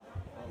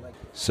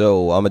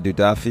So I'm a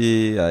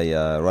Dudafi.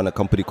 I run a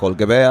company called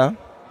Gebea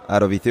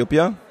out of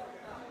Ethiopia.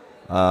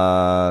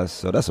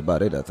 So that's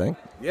about it, I think.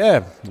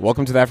 Yeah,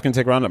 welcome to the African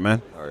Tech Roundup,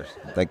 man. All right.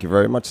 Thank you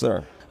very much,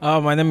 sir.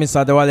 My name is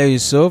Adewale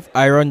Yusuf.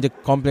 I run the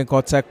company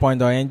called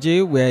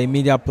TechPoint.ng. We're a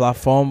media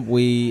platform.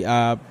 We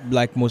are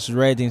like most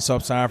read in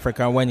Sub-Saharan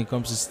Africa when it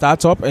comes to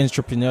startup,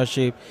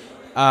 entrepreneurship,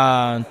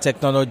 and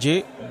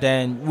technology.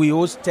 Then we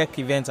host tech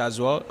events as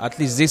well. At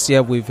least this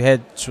year we've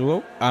had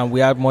 2, and we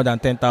have more than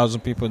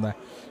 10,000 people there.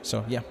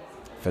 So, yeah.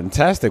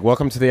 Fantastic.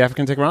 Welcome to the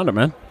African Tech Roundup,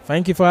 man.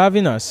 Thank you for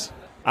having us.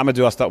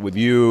 Amadou, I'll start with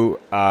you.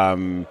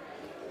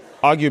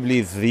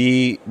 Arguably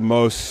the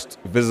most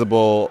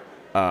visible,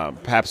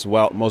 perhaps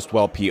most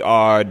well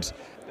PR'd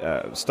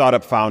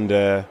startup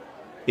founder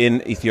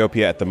in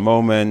Ethiopia at the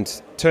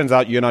moment. Turns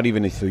out you're not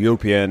even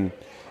Ethiopian.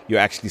 You're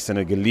actually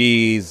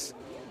Senegalese.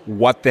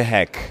 What the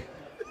heck?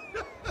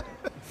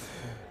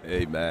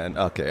 Hey, man.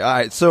 Okay. All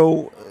right.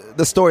 So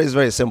the story is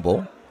very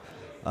simple.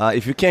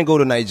 If you can't go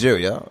to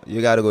Nigeria,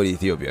 you got to go to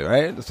Ethiopia,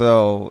 right?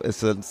 So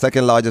it's the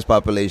second largest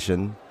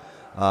population.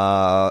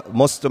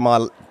 Most of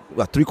my,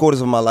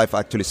 3/4 of my life I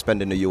actually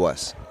spent in the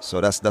U.S.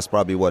 So that's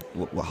probably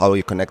how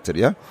you're connected,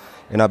 yeah?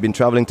 And I've been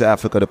traveling to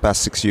Africa the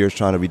past 6 years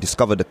trying to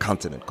rediscover the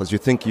continent. Because you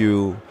think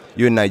you're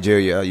in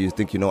Nigeria, you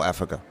think you know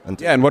Africa.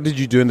 And what did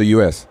you do in the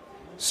U.S.?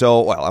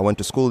 So, I went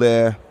to school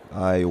there.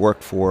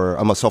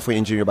 I'm a software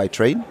engineer by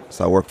trade.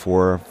 So I worked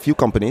for a few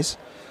companies.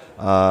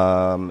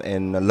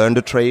 And I learned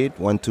the trade,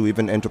 went to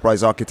even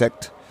enterprise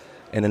architect.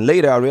 And then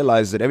later I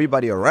realized that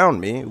everybody around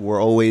me were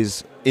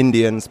always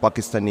Indians,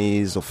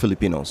 Pakistanis, or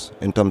Filipinos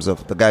in terms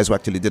of the guys who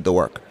actually did the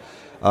work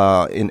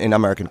in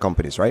American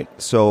companies, right?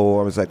 So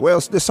I was like, well,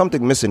 there's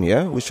something missing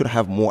here. We should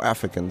have more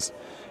Africans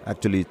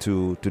actually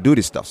to do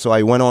this stuff. So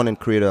I went on and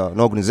created an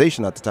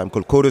organization at the time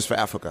called Coders for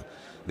Africa.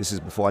 This is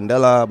before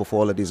Andela,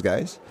 before all of these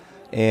guys.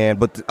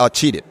 But I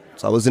cheated.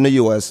 So I was in the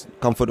U.S.,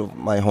 comfort of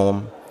my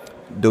home,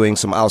 doing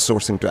some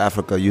outsourcing to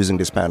Africa using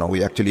this panel.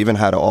 We actually even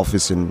had an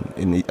office in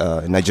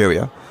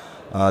Nigeria,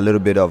 a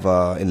little bit of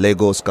in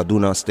Lagos,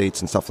 Kaduna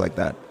states and stuff like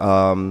that.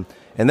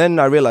 And then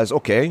I realized,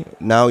 okay,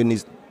 now we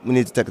need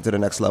to take it to the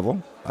next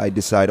level. I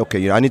decide,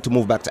 okay, I need to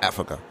move back to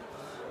Africa.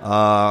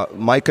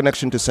 My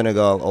connection to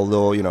Senegal,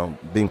 although,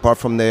 being part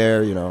from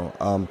there,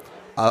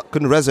 I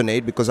couldn't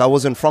resonate because I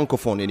wasn't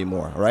Francophone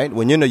anymore, right?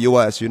 When you're in the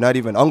U.S., you're not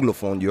even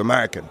Anglophone, you're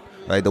American,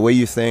 right? The way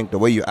you think, the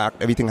way you act,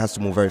 everything has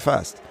to move very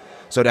fast.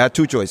 So they had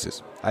 3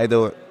 choices.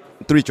 Either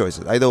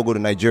go to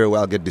Nigeria where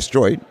I'll get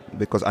destroyed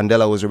because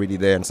Andela was already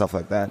there and stuff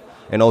like that.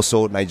 And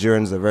also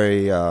Nigerians are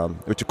very,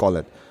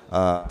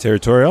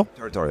 Territorial?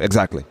 Territorial,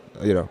 exactly.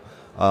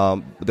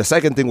 The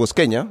second thing was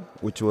Kenya,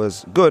 which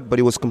was good, but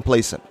it was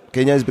complacent.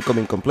 Kenya is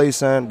becoming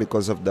complacent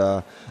because of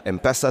the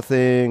M-Pesa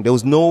thing. There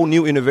was no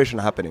new innovation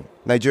happening.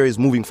 Nigeria is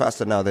moving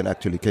faster now than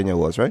actually Kenya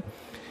was, right?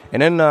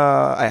 And then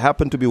I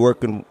happened to be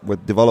working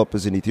with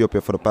developers in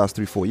Ethiopia for the past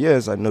 3-4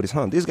 years. I noticed,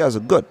 these guys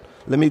are good.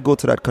 Let me go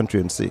to that country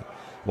and see.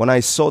 When I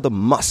saw the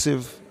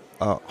massive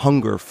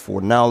hunger for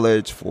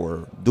knowledge,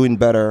 for doing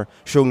better,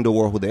 showing the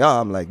world who they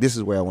are, I'm like, this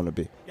is where I want to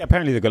be. Yeah,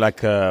 apparently they've got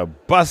like a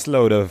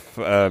busload of,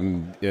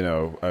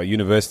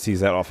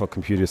 universities that offer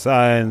computer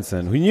science,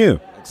 and who knew?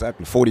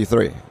 Exactly,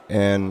 43.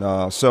 And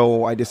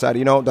so I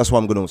decided, that's what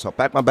I'm going to do. So I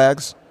packed my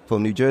bags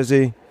from New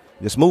Jersey,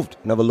 just moved,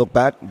 never looked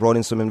back, brought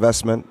in some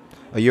investment.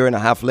 A year and a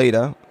half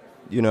later,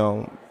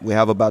 we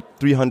have about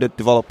 300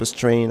 developers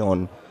trained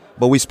on,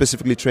 but we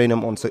specifically train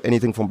them on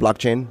anything from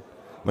blockchain,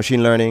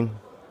 machine learning,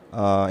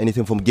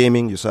 anything from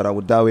gaming, you saw that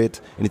with Dawit,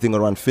 anything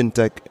around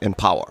fintech and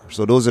power.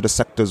 So those are the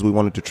sectors we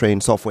wanted to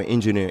train software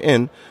engineer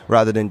in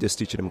rather than just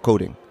teaching them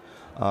coding.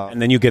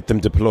 And then you get them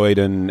deployed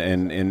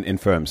in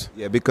firms.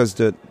 Yeah, because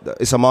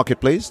it's a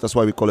marketplace. That's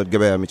why we call it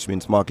Gebea, which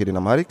means market in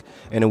Amharic.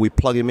 And then we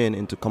plug them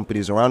into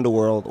companies around the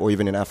world or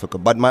even in Africa.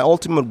 But my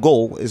ultimate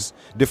goal is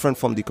different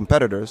from the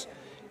competitors,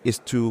 is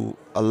to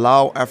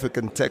allow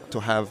African tech to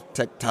have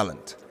tech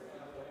talent.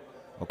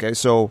 Okay,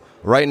 so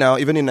right now,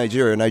 even in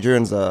Nigeria,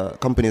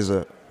 companies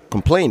are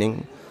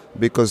complaining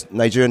because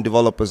Nigerian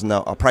developers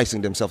now are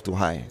pricing themselves too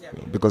high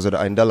because of the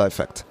Andela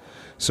effect.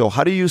 So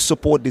how do you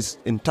support this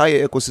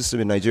entire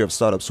ecosystem in Nigeria of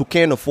startups who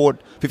can't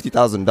afford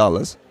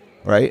 $50,000,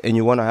 right? And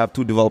you want to have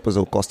 2 developers that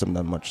will cost them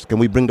that much. Can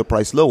we bring the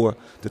price lower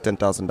to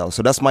 $10,000?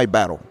 So that's my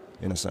battle,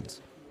 in a sense.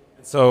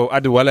 So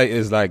Adewale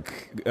is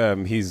like,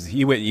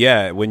 he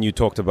went, when you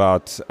talked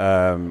about,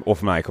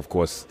 off mic, of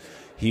course,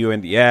 he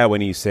went,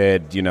 when he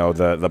said,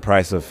 the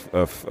price of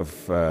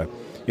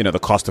the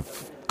cost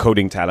of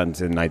coding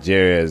talent in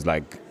Nigeria is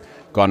like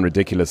gone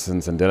ridiculous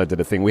since Andela did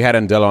a thing. We had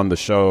Andela on the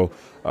show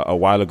a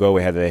while ago.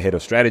 We had the head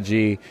of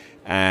strategy,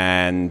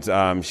 and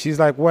she's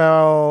like,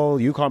 well,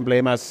 you can't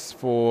blame us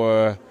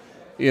for,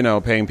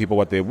 paying people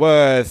what they're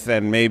worth,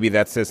 and maybe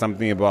that says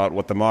something about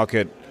what the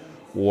market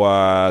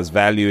was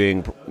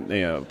valuing,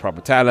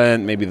 proper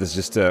talent. Maybe there's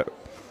just a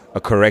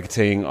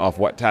correcting of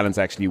what talent's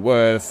actually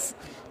worth.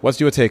 What's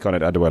your take on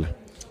it, Adewale?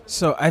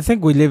 So I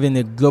think we live in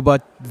a global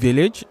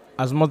village.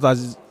 As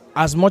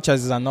much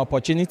as it's an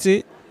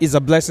opportunity, it's a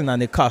blessing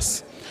and a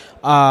curse.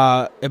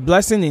 a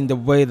blessing in the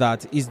way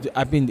that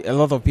a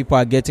lot of people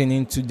are getting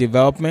into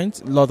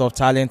development, a lot of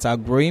talents are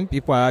growing,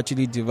 people are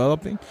actually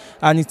developing,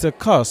 and it's a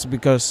curse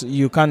because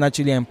you can't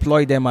actually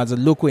employ them as a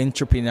local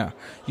entrepreneur.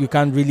 You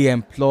can't really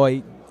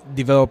employ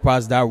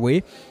developers that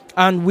way.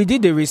 And we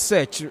did the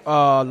research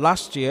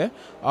last year.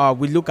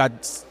 We look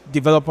at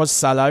developers'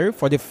 salary.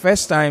 For the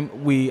first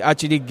time, we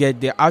actually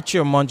get the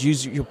actual amount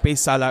you pay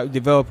salary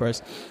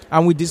developers.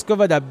 And we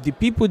discovered that the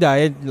people that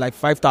earn like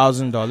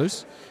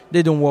 $5,000,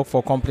 they don't work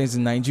for companies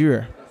in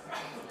Nigeria.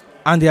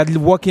 And they are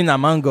working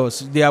among us.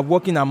 They are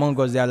working among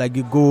us. They are like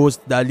a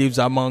ghost that lives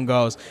among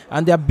us.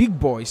 And they are big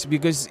boys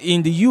because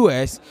in the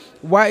US,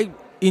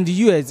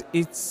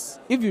 it's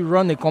if you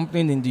run a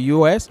company in the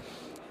US,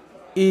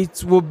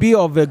 it will be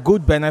of a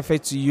good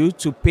benefit to you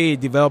to pay a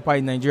developer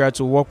in Nigeria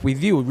to work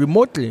with you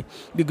remotely,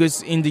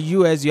 because in the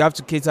US you have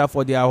to cater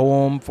for their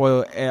home,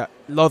 for a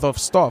lot of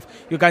stuff.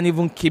 You can't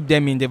even keep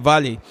them in the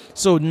valley.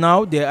 So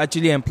now they're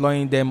actually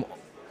employing them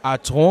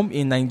at home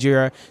in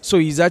Nigeria. So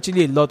it's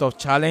actually a lot of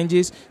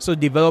challenges. So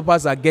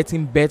developers are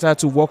getting better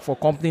to work for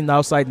companies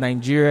outside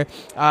Nigeria.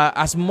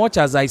 As much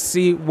as I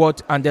see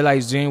what Andela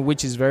is doing,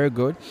 which is very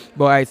good,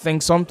 but I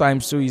think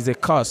sometimes too is a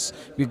curse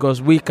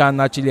because we can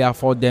actually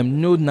afford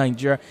them. No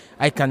Nigeria,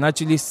 I can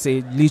actually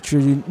say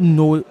literally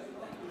no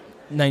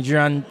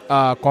Nigerian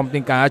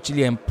company can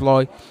actually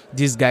employ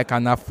this guy,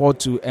 can afford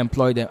to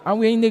employ them. And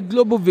we're in a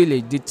global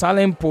village. The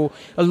talent pool,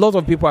 a lot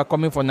of people are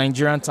coming for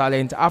Nigerian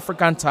talent,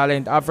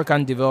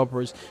 African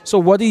developers. So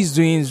what he's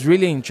doing is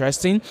really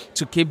interesting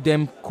to keep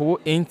them cool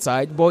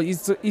inside, but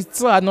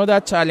it's another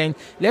challenge.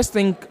 Let's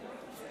think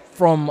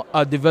from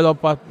a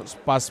developer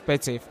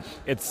perspective.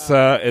 It's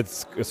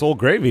all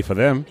gravy for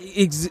them.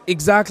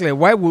 Exactly.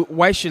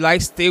 Why should I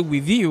stay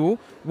with you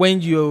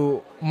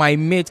when my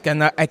mate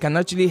I can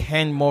actually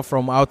earn more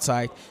from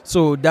outside?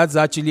 So that's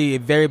actually a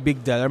very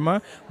big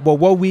dilemma. But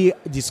what we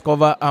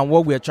discover and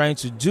what we are trying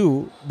to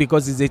do,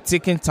 because it's a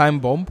ticking time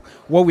bomb,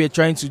 what we are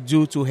trying to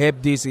do to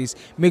help this is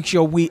make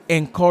sure we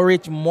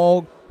encourage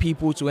more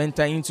people to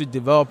enter into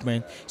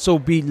development, so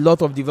a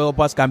lot of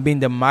developers can be in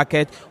the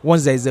market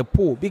once there is a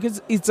pool,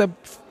 because it's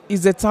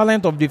a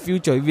talent of the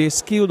future, it's a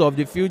skill of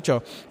the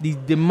future. The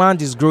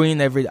demand is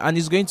growing every day, and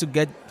it's going to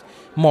get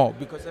more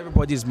because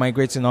everybody is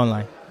migrating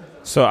online.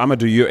 So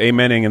Amadou, you're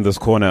amening in this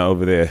corner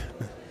over there.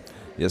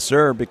 Yes,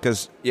 sir.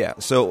 Because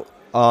so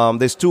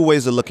there's two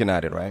ways of looking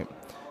at it, right?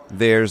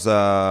 There's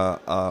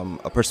a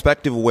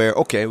perspective where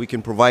we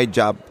can provide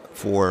job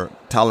for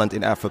talent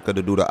in Africa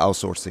to do the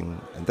outsourcing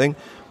and thing.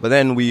 But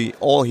then we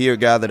all here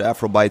gathered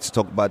Afrobytes to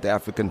talk about the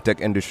African tech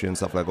industry and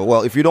stuff like that.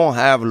 Well, if you don't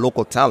have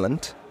local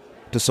talent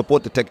to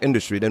support the tech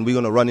industry, then we're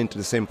going to run into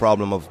the same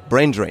problem of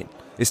brain drain.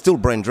 It's still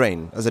brain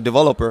drain. As a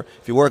developer,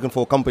 if you're working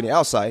for a company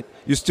outside,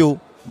 you're still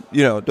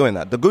doing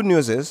that. The good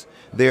news is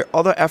there are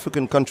other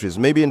African countries.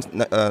 Maybe in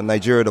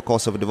Nigeria, the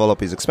cost of a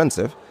developer is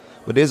expensive,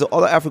 but there's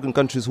other African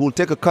countries who will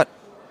take a cut.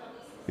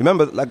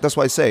 Remember, that's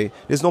why I say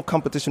there's no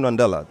competition on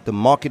Andela. The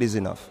market is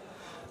enough.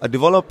 A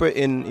developer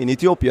in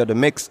Ethiopia that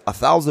makes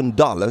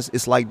 $1,000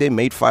 is like they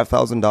made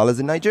 $5,000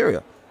 in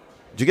Nigeria.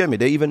 Do you get me?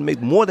 They even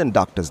make more than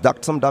doctors.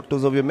 Some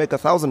doctors over here make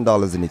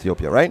 $1,000 in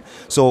Ethiopia, right?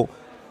 So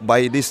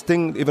by this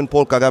thing, even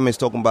Paul Kagame is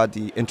talking about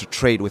the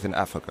intertrade within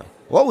Africa.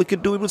 Well, we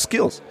could do it with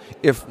skills.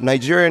 If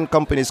Nigerian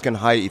companies can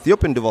hire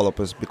Ethiopian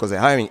developers because they're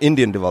hiring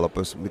Indian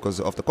developers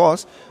because of the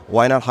cost,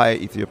 why not hire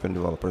Ethiopian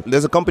developers?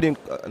 There's a company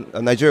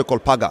in Nigeria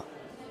called Paga.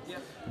 Yeah.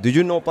 Did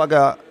you know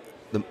Paga?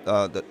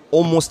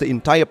 Almost the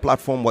entire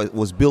platform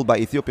was built by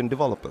Ethiopian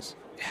developers.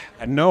 I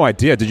had no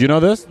idea. Did you know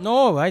this?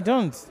 No, I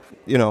don't.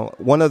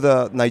 One of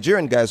the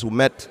Nigerian guys who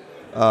met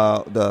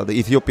the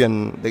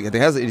Ethiopian, they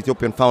has an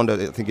Ethiopian founder,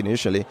 I think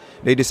initially,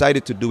 they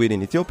decided to do it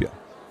in Ethiopia.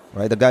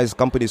 Right? The guy's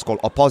company is called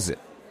Opposite.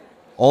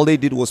 All they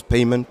did was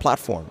payment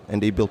platform, and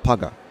they built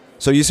Paga.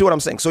 So you see what I'm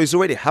saying? So it's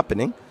already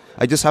happening.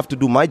 I just have to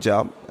do my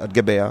job at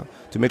Gebea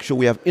to make sure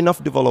we have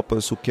enough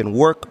developers who can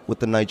work with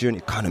the Nigerian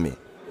economy.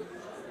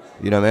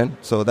 You know what I mean?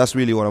 So that's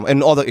really what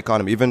and other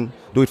economy, even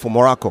do it for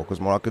Morocco,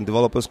 because Moroccan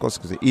developers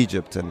cost because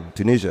Egypt and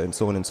Tunisia and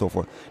so on and so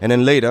forth. And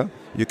then later,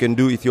 you can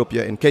do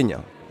Ethiopia and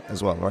Kenya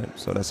as well, right?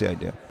 So that's the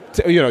idea.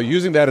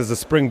 Using that as a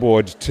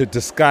springboard to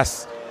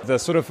discuss the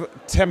sort of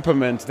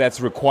temperament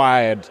that's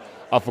required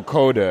of a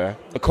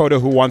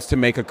coder who wants to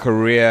make a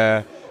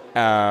career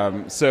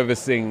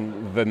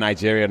servicing the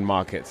Nigerian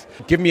market.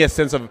 Give me a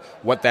sense of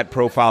what that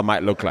profile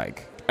might look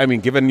like. I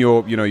mean, given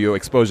your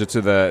exposure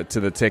to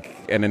the tech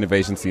and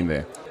innovation scene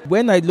there.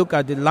 When I look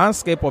at the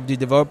landscape of the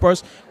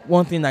developers,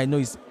 one thing I know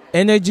is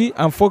energy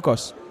and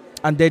focus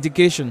and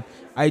dedication.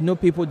 I know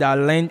people that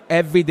learn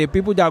every day,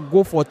 people that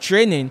go for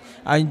training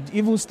and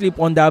even sleep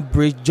on that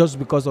bridge just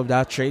because of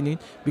that training,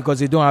 because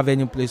they don't have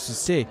any place to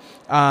stay.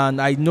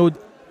 And I know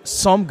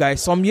some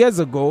guys, some years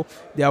ago,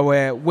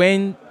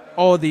 when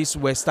all these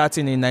were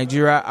starting in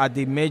Nigeria at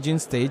the emerging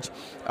stage,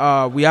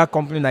 we had a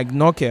company like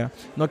Nokia.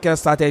 Nokia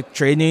started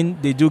training.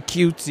 They do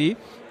Qt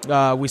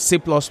with C++.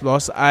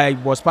 I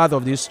was part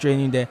of this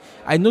training there.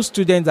 I know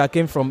students that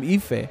came from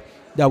IFE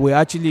that were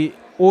actually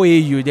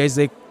OAU. There's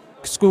a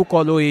school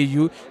called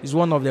OAU. It's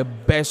one of the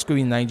best schools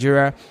in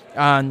Nigeria.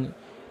 And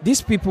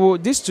these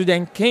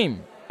students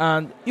came,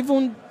 and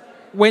even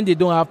when they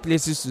don't have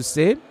places to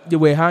stay, they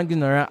were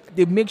hanging around.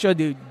 They make sure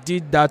they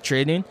did that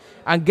training.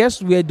 And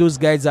guess where those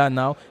guys are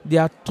now? They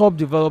are top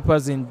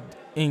developers in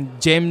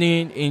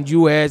Germany, in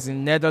US,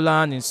 in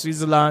Netherlands, in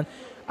Switzerland.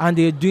 And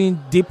they're doing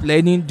deep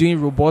learning,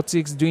 doing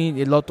robotics,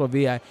 doing a lot of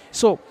AI.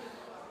 So,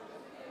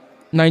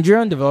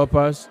 Nigerian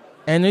developers,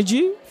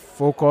 energy,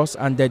 focus,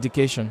 and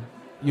dedication.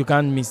 You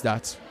can't miss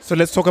that. So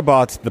let's talk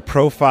about the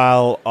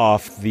profile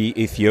of the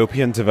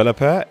Ethiopian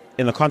developer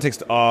in the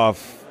context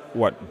of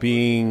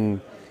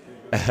being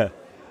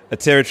a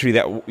territory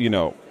that,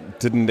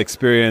 didn't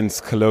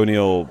experience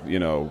colonial,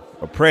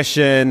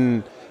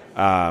 oppression,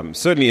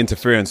 certainly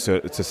interference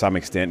to some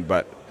extent,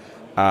 but,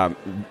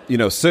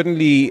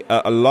 certainly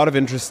a lot of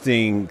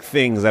interesting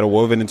things that are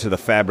woven into the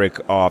fabric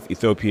of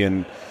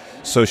Ethiopian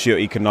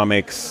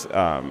socioeconomics,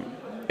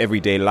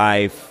 everyday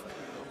life.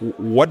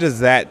 What does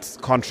that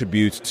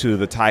contribute to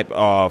the type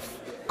of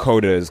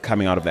coders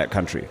coming out of that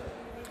country?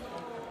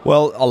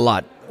 Well, a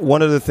lot.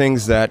 One of the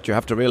things that you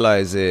have to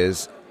realize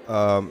is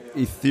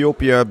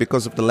Ethiopia,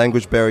 because of the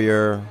language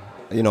barrier,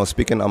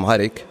 speaking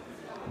Amharic,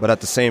 but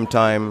at the same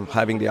time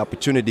having the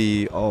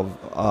opportunity of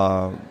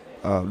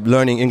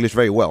learning English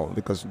very well,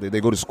 because they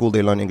go to school,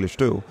 they learn English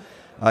too.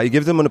 It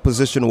gives them in a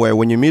position where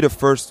when you meet a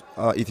first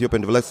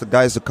Ethiopian developer, the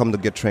guys that come to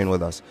get trained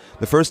with us,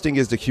 the first thing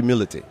is the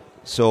humility.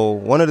 So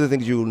one of the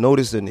things you'll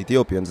notice in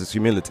Ethiopians is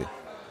humility.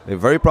 They're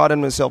very proud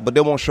of themselves, but they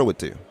won't show it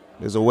to you.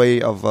 There's a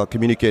way of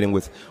communicating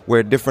with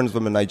where different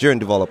from a Nigerian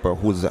developer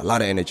who's a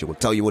lot of energy, will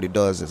tell you what he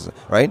does,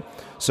 right?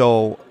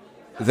 So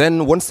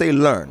then once the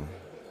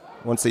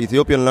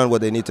Ethiopian learn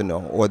what they need to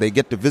know, or they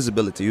get the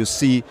visibility, you'll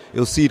see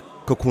it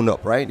cocoon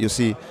up, right? You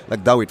see,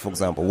 like Dawit, for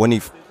example, when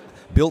he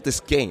built this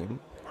game.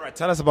 All right,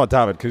 tell us about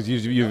Dawit, because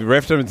you've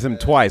referenced him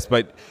twice,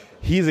 but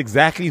he's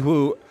exactly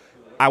who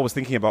I was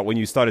thinking about when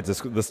you started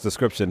this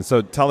description.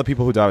 So tell the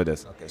people who Dawit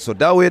is. Okay, so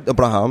Dawit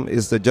Abraham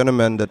is the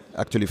gentleman that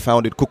actually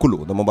founded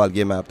Kukulu, the mobile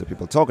game app that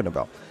people are talking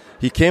about.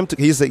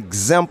 He's the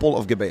example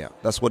of Gebeya.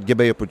 That's what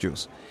Gebeya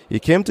produced. He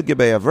came to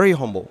Gebeya very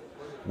humble,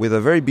 with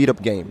a very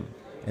beat-up game,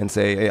 and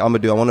say, hey,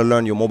 Amadou, I want to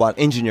learn your mobile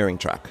engineering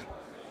track.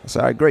 I said,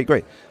 all right,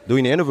 great.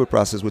 During the interview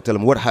process, we tell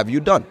him, what have you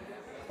done?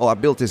 Oh, I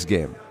built this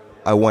game.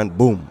 I went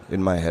boom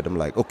in my head. I'm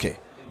like, okay.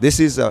 This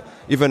is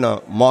even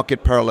a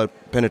market parallel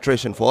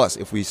penetration for us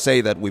if we say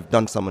that we've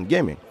done some in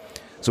gaming.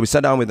 So we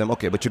sat down with them,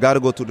 okay, but you got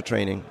to go through the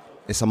training.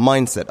 It's a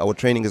mindset. Our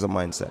training is a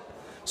mindset.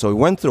 So we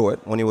went through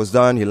it. When he was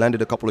done, he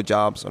landed a couple of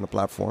jobs on the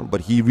platform,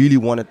 but he really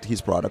wanted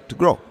his product to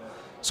grow.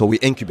 So we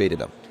incubated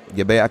him.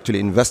 Gebeya actually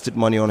invested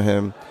money on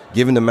him,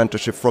 giving the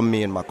mentorship from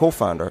me and my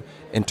co-founder,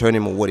 and turned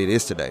him on what it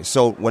is today.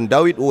 So when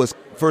Dawit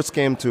first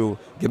came to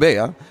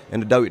Gebeya,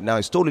 and the Dawit now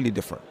is totally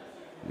different.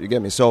 You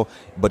get me? So,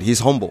 but he's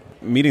humble.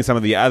 Meeting some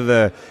of the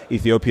other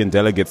Ethiopian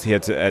delegates here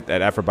at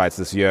Afrobytes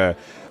this year,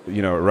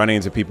 running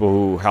into people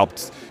who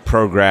helped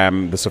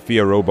program the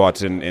Sophia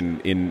robot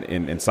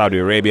in Saudi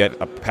Arabia.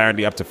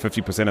 Apparently, up to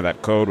 50% of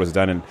that code was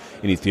done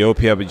in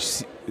Ethiopia.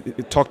 But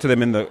you talk to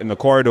them in the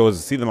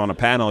corridors, see them on a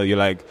panel. You're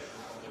like,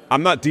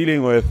 I'm not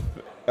dealing with.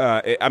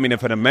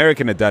 If an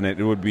American had done it,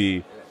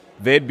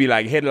 they'd be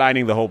like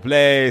headlining the whole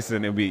place,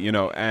 and it'd be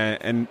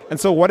and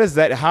so what is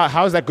that?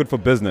 How is that good for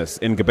business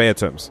in Gebeya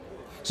terms?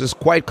 So it's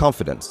quite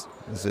confidence.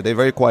 So they're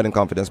very quiet in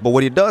confidence. But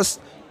what it does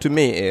to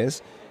me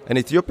is an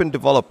Ethiopian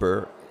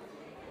developer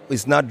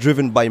is not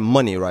driven by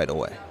money right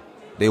away.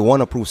 They want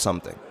to prove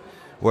something.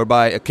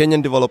 Whereby a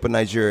Kenyan developer,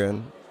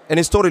 Nigerian, and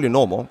it's totally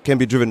normal, can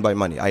be driven by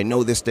money. I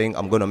know this thing,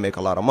 I'm going to make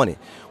a lot of money.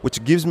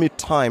 Which gives me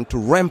time to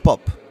ramp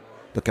up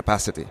the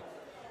capacity.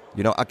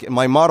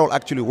 My model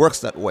actually works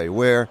that way,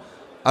 where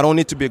I don't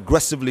need to be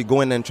aggressively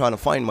going and trying to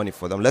find money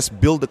for them. Let's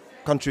build the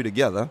country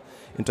together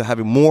into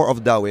having more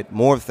of Dawit,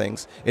 more of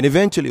things, and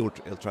eventually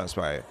it'll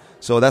transpire.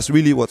 So that's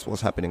really what's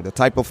happening. The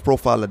type of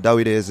profile that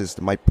Dawit is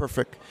my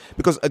perfect.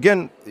 Because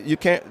again,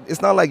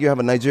 it's not like you have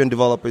a Nigerian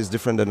developer is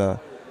different than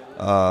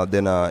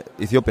a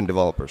Ethiopian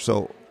developer.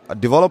 So a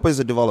developer is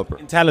a developer.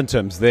 In talent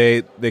terms,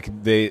 they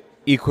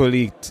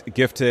equally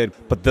gifted,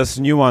 but this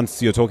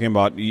nuance you're talking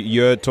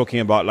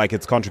about like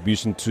its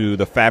contribution to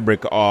the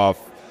fabric of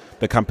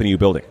the company you're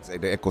building. It's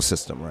like the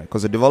ecosystem, right?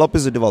 Because a developer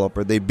is a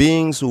developer. They're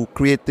beings who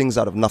create things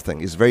out of nothing.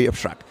 It's very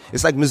abstract.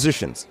 It's like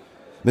musicians.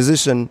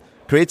 Musicians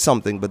create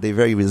something, but they're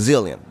very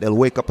resilient. They'll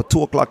wake up at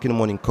 2 o'clock in the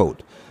morning,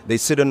 code. They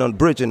sit on a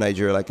bridge in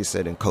Nigeria, like you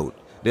said, and code.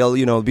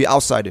 They'll be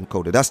outside and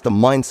code. That's the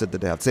mindset that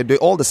they have. So they're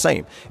all the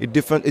same. It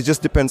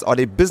just depends. Are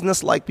they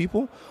business-like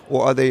people,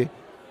 or are they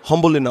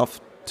humble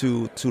enough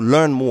to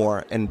learn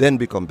more and then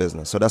become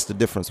business? So that's the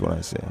difference when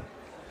I say it.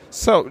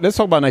 So let's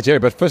talk about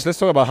Nigeria, but first let's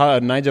talk about how a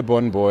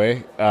Niger-born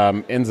boy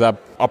ends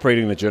up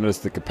operating the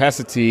journalistic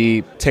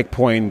capacity.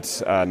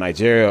 TechPoint,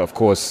 Nigeria, of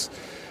course,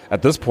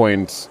 at this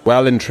point,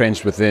 well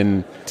entrenched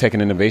within tech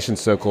and innovation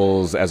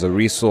circles as a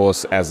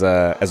resource, as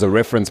a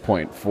reference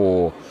point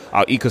for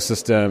our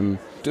ecosystem.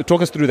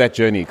 Talk us through that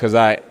journey, because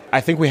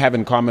I think we have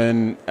in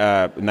common,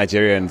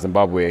 Nigeria and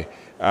Zimbabwe,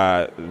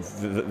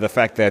 the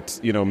fact that,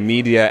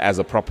 media as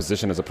a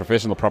proposition, as a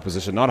professional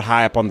proposition, not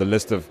high up on the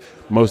list of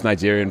most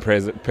Nigerian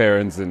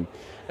parents and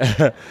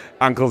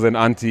uncles and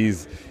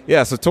aunties.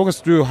 Yeah, so talk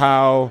us through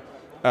how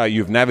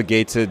you've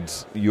navigated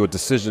your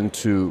decision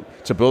to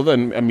build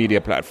a media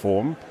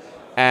platform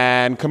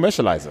and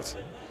commercialize it.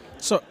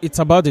 So it's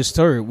about the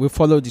story. We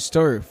follow the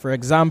story. For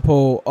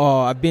example,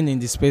 I've been in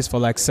this space for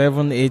like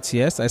 7-8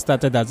 years. I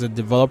started as a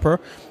developer.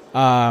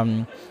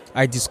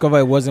 I discovered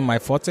it wasn't my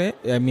forte.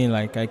 I mean,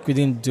 like, I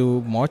couldn't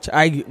do much.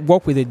 I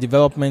work with a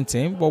development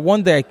team, but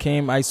one day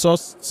I saw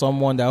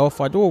someone that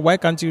offered, why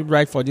can't you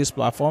write for this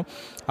platform?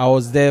 I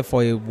was there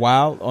for a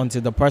while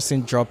until the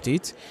person dropped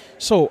it.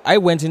 So I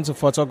went into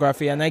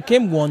photography, and I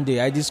came one day.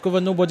 I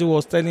discovered nobody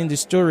was telling the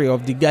story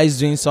of the guys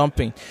doing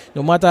something.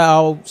 No matter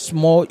how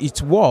small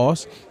it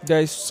was,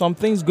 there's some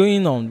things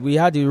going on. We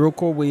had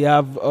Iroko, we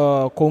have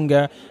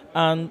Konga,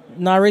 and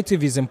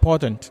narrative is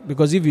important,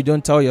 because if you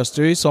don't tell your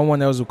story,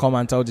 someone else will come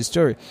and tell the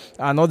story.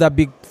 Another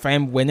big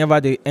firm, whenever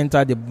they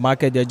enter the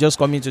market, they're just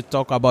coming to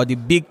talk about the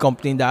big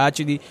company that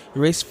actually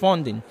raised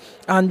funding.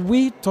 And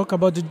we talk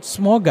about the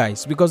small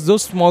guys, because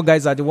those small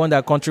guys are the ones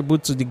that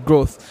contribute to the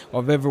growth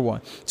of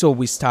everyone. So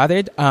we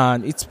started,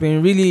 and it's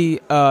been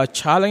really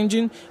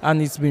challenging,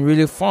 and it's been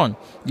really fun.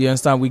 You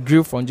understand? We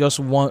grew from just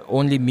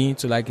only me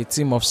to like a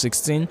team of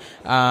 16,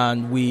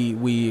 and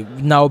we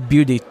now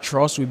build a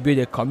trust, we build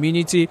a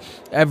community.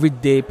 Every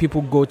day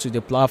people go to the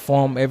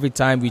platform. Every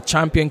time we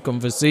champion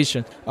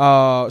conversation.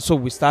 So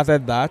we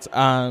started that,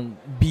 and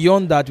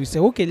beyond that we say,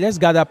 okay, let's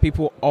gather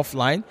people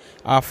offline.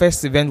 Our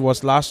first event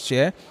was last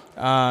year,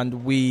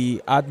 and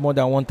we had more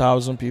than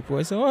 1,000 people.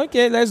 I said,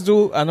 okay, let's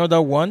do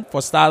another one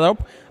for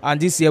startup,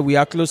 and this year we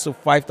are close to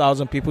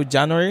 5,000 people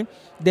January.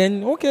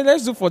 Then okay,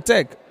 let's do for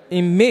tech.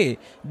 In May,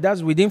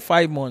 that's within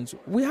 5 months,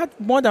 we had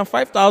more than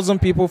 5,000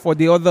 people for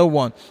the other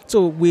one.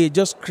 So we're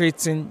just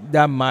creating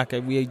that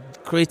market. We're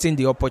creating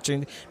the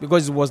opportunity,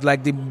 because it was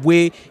like the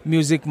way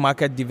music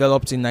market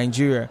developed in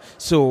Nigeria.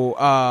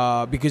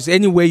 So because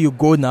anywhere you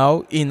go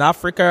now in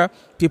Africa,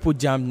 people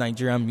jam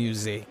Nigerian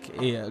music.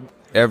 Yeah.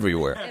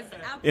 Everywhere.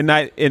 In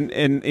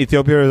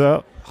Ethiopia as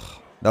well?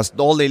 That's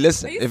all they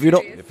listen. If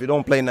you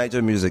don't play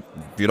Nigerian music,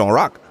 you don't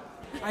rock.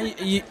 And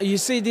you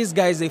see, these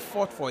guys, they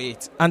fought for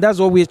it. And that's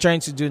what we're trying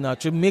to do now,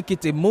 to make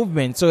it a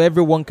movement so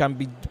everyone can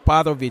be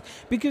part of it.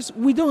 Because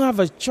we don't have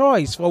a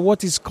choice for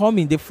what is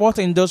coming, the fourth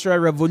industrial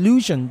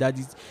revolution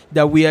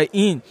that we are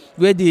in.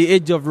 We're the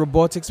age of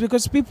robotics.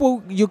 Because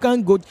people, you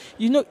can't go...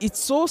 it's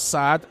so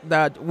sad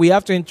that we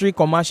have 23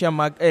 commercial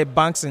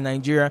banks in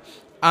Nigeria.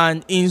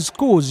 And in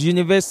schools,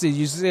 universities,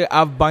 you still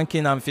have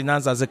banking and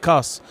finance as a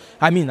course.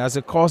 As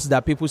a course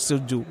that people still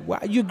do.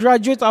 You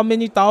graduate how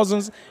many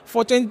thousands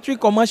for 23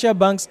 commercial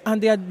banks, and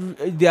they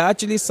are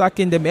actually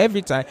sacking them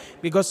every time,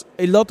 because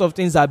a lot of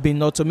things have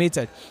been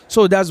automated.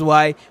 So that's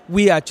why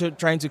we are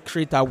trying to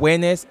create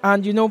awareness.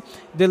 And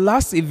the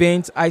last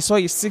event, I saw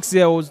a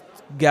 6-year-old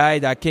guy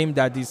that came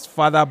that his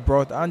father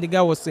brought, and the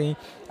guy was saying,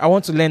 I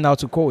want to learn how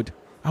to code.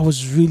 I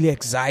was really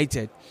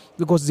excited,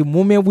 because the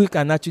moment we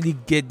can actually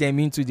get them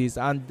into this,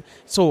 and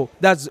so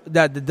that's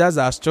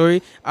our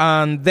story.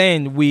 And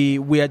then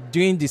we are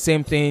doing the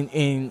same thing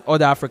in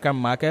other African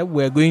market.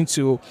 We're going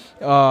to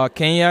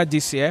Kenya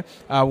this year.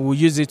 We'll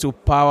use it to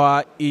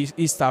power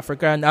East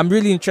Africa, and I'm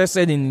really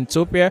interested in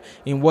Ethiopia,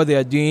 in what they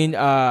are doing.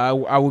 I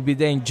will be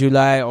there in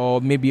July or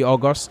maybe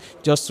August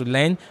just to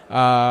learn.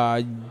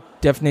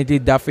 Definitely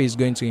Daffy is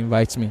going to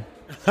invite me.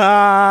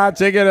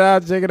 Check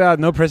it out.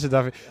 No pressure,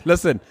 Daffy.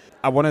 Listen,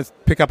 I want to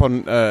pick up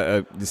on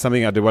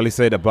something Adewale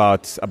said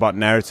about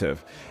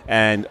narrative,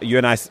 and you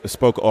and I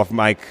spoke off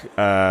mic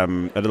a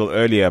little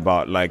earlier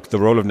about like the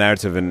role of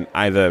narrative in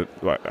either,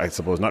 I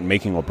suppose, not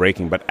making or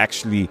breaking, but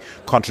actually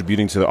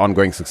contributing to the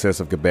ongoing success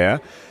of Gebea.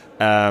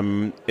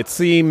 It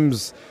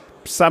seems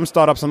some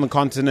startups on the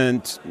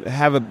continent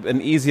have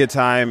an easier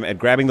time at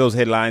grabbing those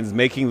headlines,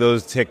 making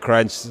those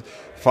TechCrunch,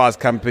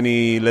 Fast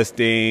Company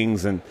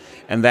listings, and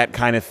that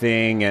kind of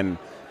thing, and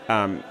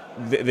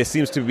there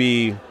seems to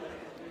be,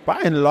 by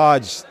and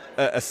large,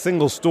 a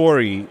single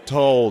story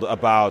told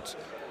about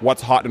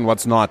what's hot and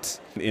what's not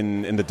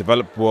in the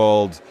developed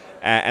world,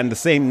 and the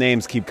same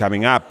names keep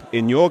coming up.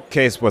 In your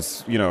case,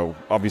 what's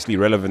obviously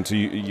relevant to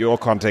your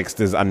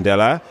context is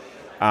Andela,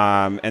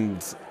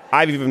 and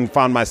I've even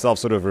found myself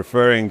sort of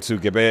referring to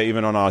Gebea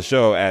even on our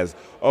show as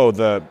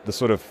the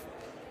sort of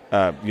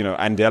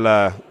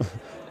Andela,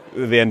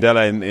 the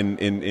Andela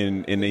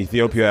in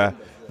Ethiopia,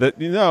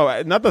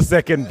 not the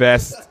second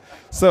best.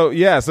 So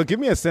give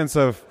me a sense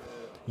of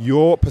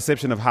your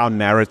perception of how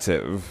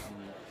narrative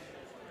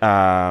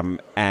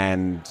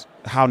and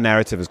how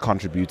narrative is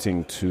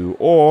contributing to,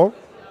 or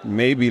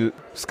maybe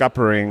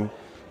scuppering,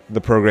 the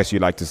progress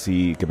you'd like to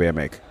see Gebea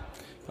make.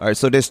 All right,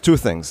 so there's two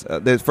things.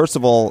 There's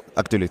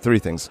three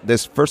things.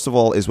 First of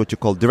all is what you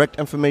call direct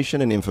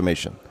information and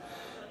information.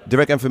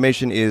 Direct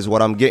information is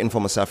what I'm getting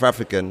from a South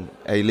African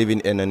living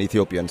in an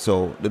Ethiopian.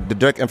 So the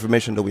direct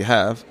information that we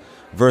have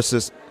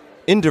versus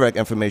indirect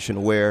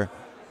information, where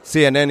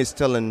CNN is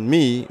telling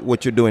me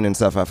what you're doing in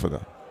South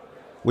Africa.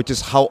 which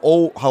is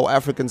how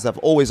Africans have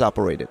always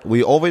operated.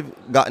 We always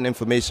gotten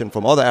information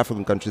from other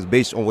African countries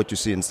based on what you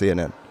see in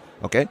CNN.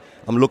 Okay,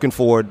 I'm looking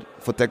forward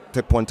for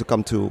TechPoint to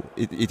come to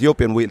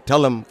Ethiopia, and we'll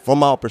tell them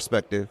from our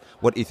perspective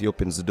what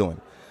Ethiopians are doing.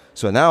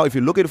 So now, if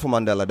you look at it from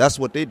Andela, that's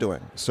what they're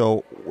doing.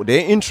 So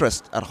their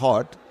interest at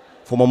heart,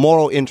 from a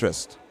moral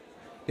interest,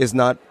 is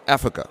not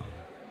Africa,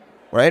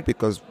 right?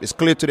 Because it's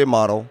clear to their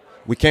model.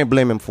 We can't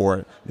blame them for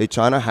it. They're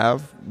trying to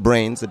have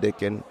brains that they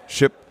can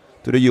ship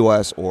to the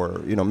U.S. or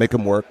make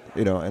them work,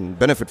 and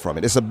benefit from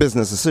it. It's a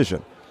business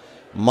decision.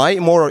 My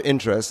moral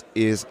interest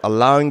is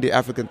allowing the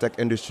African tech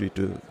industry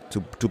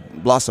to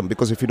blossom,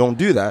 because if you don't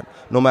do that,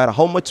 no matter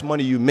how much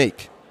money you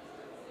make,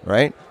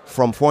 right,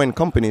 from foreign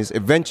companies,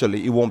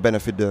 eventually it won't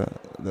benefit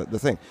the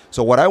thing.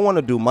 So what I want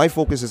to do, my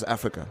focus is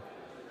Africa.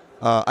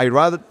 I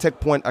rather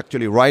TechPoint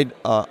actually write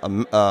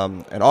an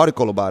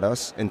article about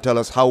us and tell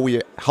us how we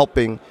are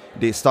helping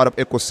the startup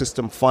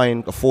ecosystem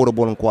find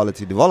affordable and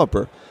quality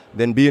developer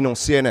than being on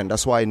CNN.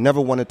 That's why I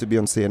never wanted to be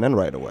on CNN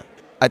right away.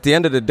 At the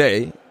end of the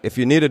day, if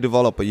you need a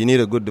developer, you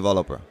need a good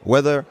developer.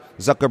 Whether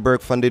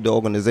Zuckerberg funded the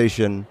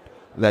organization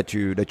that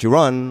you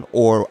run,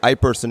 or I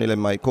personally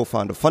and my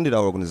co-founder funded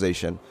our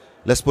organization,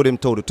 let's put him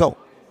toe to toe.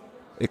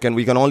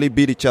 We can only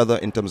beat each other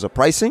in terms of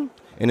pricing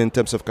and in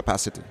terms of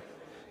capacity.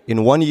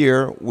 In 1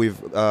 year,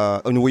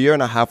 in a year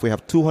and a half, we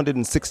have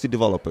 260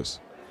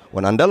 developers.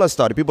 When Andela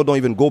started, people don't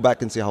even go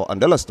back and see how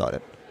Andela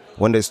started.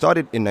 When they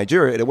started in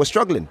Nigeria, they were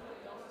struggling.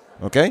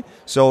 Okay,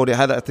 so they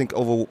had, I think,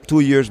 over 2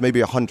 years, maybe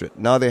 100.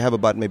 Now they have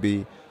about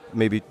maybe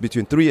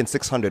between 300 and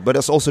 600. But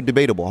it's also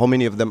debatable how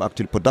many of them are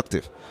actually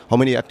productive, how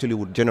many actually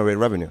would generate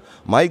revenue.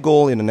 My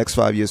goal in the next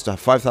 5 years is to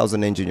have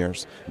 5,000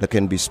 engineers that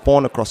can be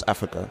spawned across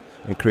Africa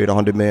and create a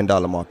 $100 million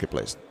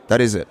marketplace. That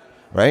is it,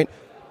 right?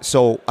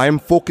 So I am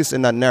focused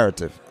in that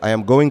narrative. I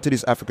am going to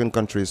these African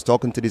countries,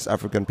 talking to these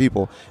African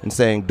people and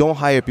saying, don't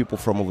hire people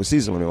from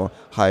overseas anymore,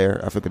 hire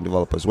African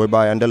developers.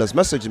 Whereby Andela's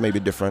message may be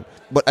different,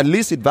 but at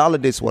least it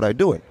validates what I'm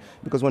doing.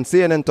 Because when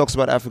CNN talks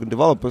about African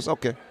developers,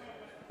 okay,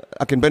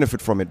 I can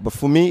benefit from it. But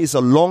for me, it's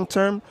a long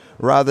term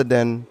rather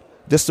than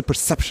just the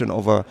perception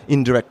of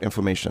indirect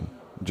information.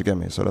 Do you get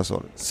me? So that's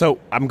all. So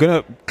I'm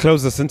going to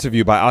close this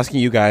interview by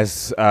asking you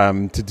guys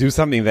to do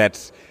something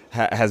that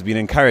has been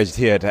encouraged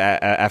here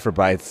at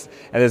Afrobytes,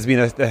 and there's been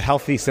a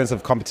healthy sense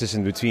of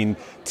competition between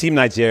Team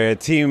Nigeria,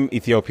 Team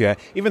Ethiopia,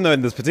 even though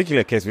in this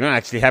particular case we don't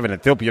actually have an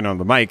Ethiopian on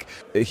the mic.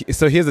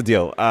 So here's the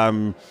deal.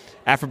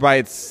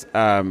 Afrobytes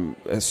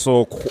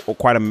saw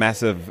quite a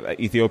massive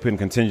Ethiopian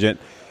contingent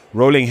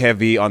rolling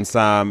heavy on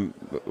some.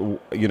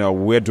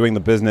 We're doing the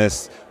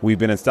business. We've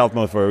been in stealth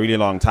mode for a really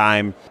long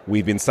time.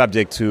 We've been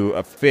subject to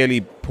a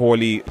fairly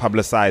poorly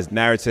publicized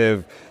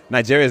narrative.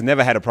 Nigeria has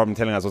never had a problem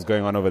telling us what's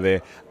going on over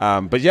there.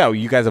 But yeah,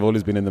 you guys have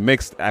always been in the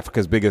mix.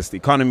 Africa's biggest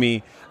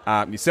economy.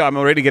 You see, I'm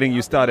already getting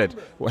you started.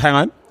 Well, hang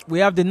on. We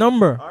have the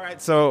number. All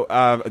right, so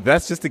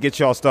that's just to get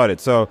you all started.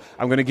 So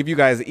I'm going to give you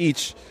guys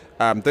each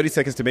 30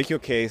 seconds to make your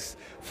case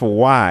for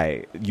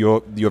why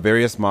your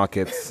various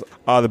markets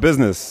are the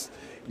business.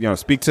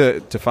 Speak to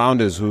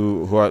founders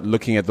who are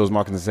looking at those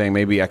markets and saying,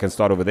 maybe I can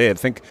start over there.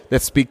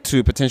 Let's speak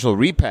to potential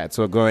repats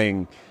who are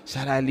going,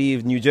 shall I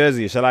leave New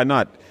Jersey? Shall I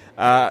not?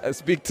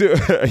 Speak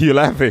to, you're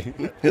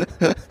laughing.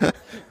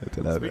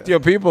 Speak to your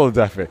people,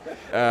 Daffy.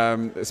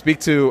 Speak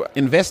to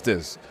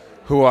investors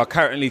who are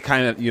currently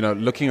kind of,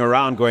 looking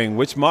around going,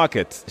 which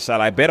market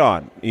shall I bet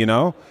on,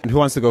 And who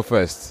wants to go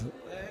first?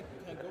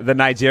 The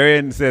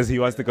Nigerian says he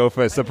wants to go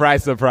first.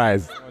 Surprise,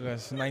 surprise.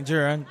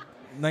 Nigerian.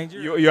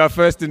 You are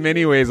first in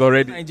many ways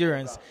already.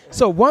 Nigerians.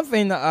 So one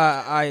thing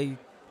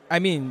I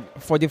mean,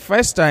 for the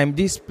first time,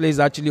 this place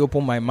actually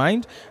opened my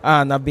mind.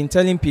 And I've been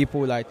telling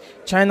people, like,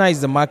 China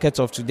is the market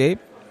of today.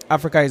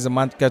 Africa is the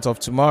market of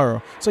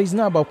tomorrow. So it's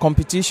not about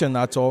competition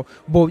at all.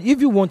 But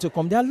if you want to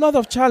come, there are a lot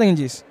of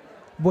challenges.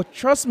 But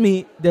trust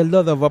me, there are a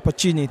lot of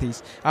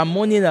opportunities. And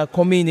money that are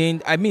coming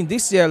in. I mean,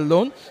 this year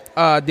alone,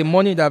 the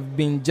money that have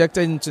been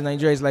injected into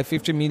Nigeria is like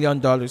 $50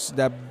 million that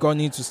have gone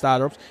into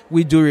startups.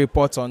 We do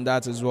reports on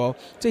that as well.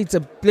 So it's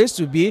a place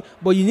to be.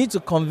 But you need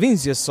to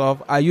convince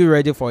yourself, are you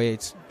ready for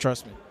it?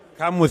 Trust me.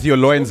 Come with your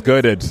loins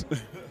girded.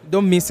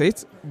 Don't miss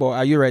it, but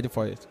are you ready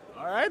for it?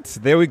 All right,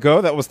 there we go.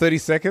 That was 30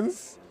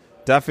 seconds.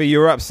 Daffy,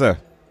 you're up, sir.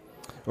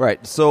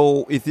 Right.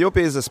 So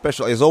Ethiopia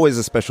is always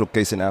a special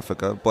case in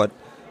Africa, but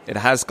it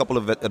has a couple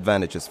of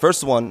advantages.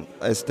 First one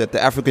is that the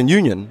African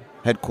Union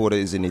headquarters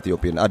is in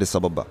Ethiopia, in Addis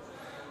Ababa.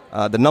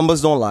 The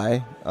numbers don't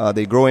lie.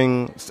 They're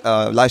growing.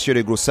 Last year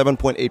they grew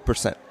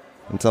 7.8%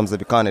 in terms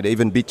of economy. They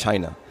even beat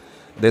China.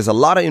 There's a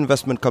lot of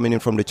investment coming in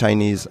from the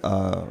Chinese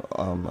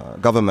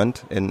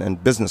government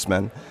and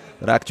businessmen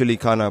that actually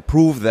kind of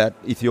prove that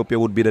Ethiopia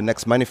would be the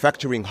next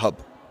manufacturing hub.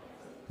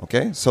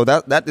 Okay, so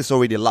that is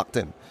already locked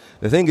in.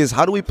 The thing is,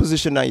 how do we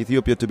position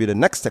Ethiopia to be the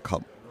next tech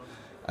hub?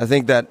 I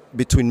think that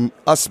between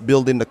us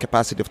building the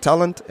capacity of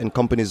talent and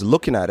companies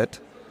looking at it,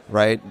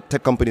 right,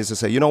 tech companies to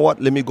say, you know what,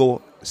 let me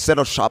go set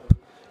up shop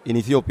in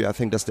Ethiopia, I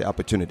think that's the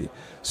opportunity.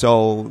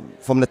 So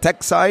from the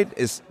tech side,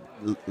 is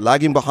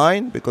lagging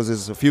behind because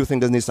there's a few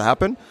things that needs to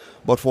happen.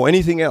 But for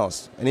anything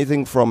else,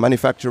 anything from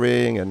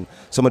manufacturing and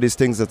some of these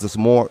things that is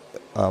more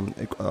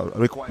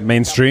require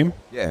Mainstream.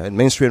 yeah, and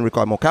mainstream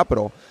require more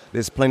capital,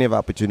 there's plenty of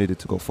opportunity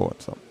to go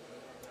forward. So.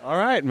 All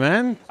right,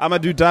 man.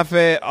 Amadou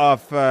Dafe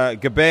of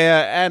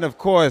Gabea and, of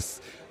course,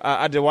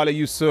 Adewale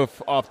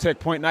Yusuf of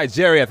TechPoint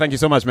Nigeria. Thank you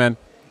so much, man.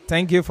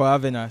 Thank you for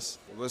having us.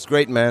 It was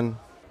great, man.